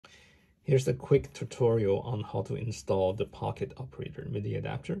Here's a quick tutorial on how to install the pocket operator MIDI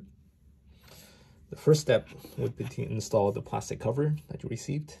adapter. The first step would be to install the plastic cover that you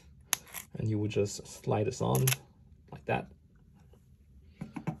received, and you would just slide this on like that.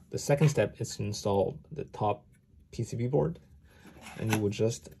 The second step is to install the top PCB board, and you would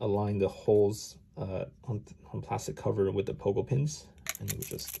just align the holes on plastic cover with the pogo pins, and you would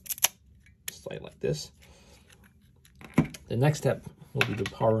just slide like this. The next step will be to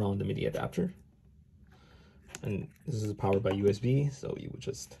power on the MIDI adapter, and this is powered by USB, so you would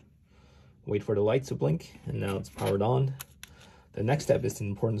just wait for the light to blink, and now it's powered on. The next step is an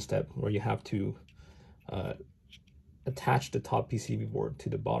important step where you have to attach the top PCB board to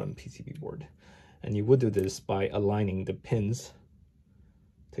the bottom PCB board, and you would do this by aligning the pins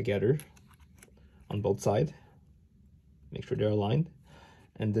together on both sides. Make sure they're aligned.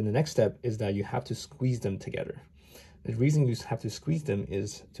 And then the next step is that you have to squeeze them together. The reason you have to squeeze them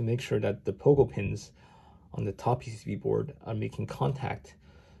is to make sure that the pogo pins on the top PCB board are making contact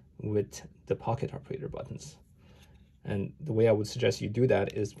with the pocket operator buttons. And the way I would suggest you do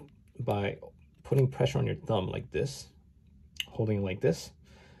that is by putting pressure on your thumb like this, holding it like this,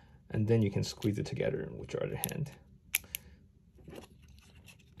 and then you can squeeze it together with your other hand.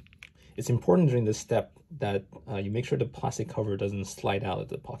 It's important during this step that you make sure the plastic cover doesn't slide out of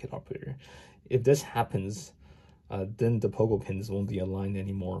the pocket operator. If this happens, then the pogo pins won't be aligned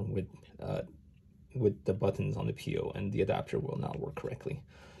anymore with the buttons on the PO, and the adapter will not work correctly.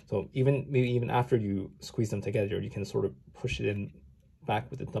 So maybe even after you squeeze them together, you can sort of push it in back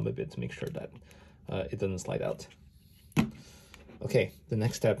with the thumb a bit to make sure that it doesn't slide out. Okay, the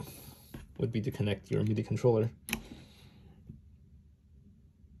next step would be to connect your MIDI controller.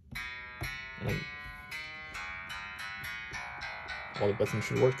 And all the buttons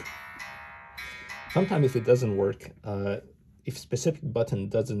should work. Sometimes if it doesn't work, if specific button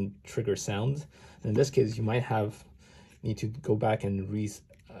doesn't trigger sound, in this case you might need to go back and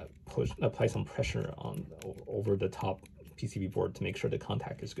apply some pressure over the top PCB board to make sure the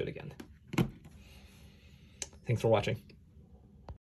contact is good again. Thanks for watching.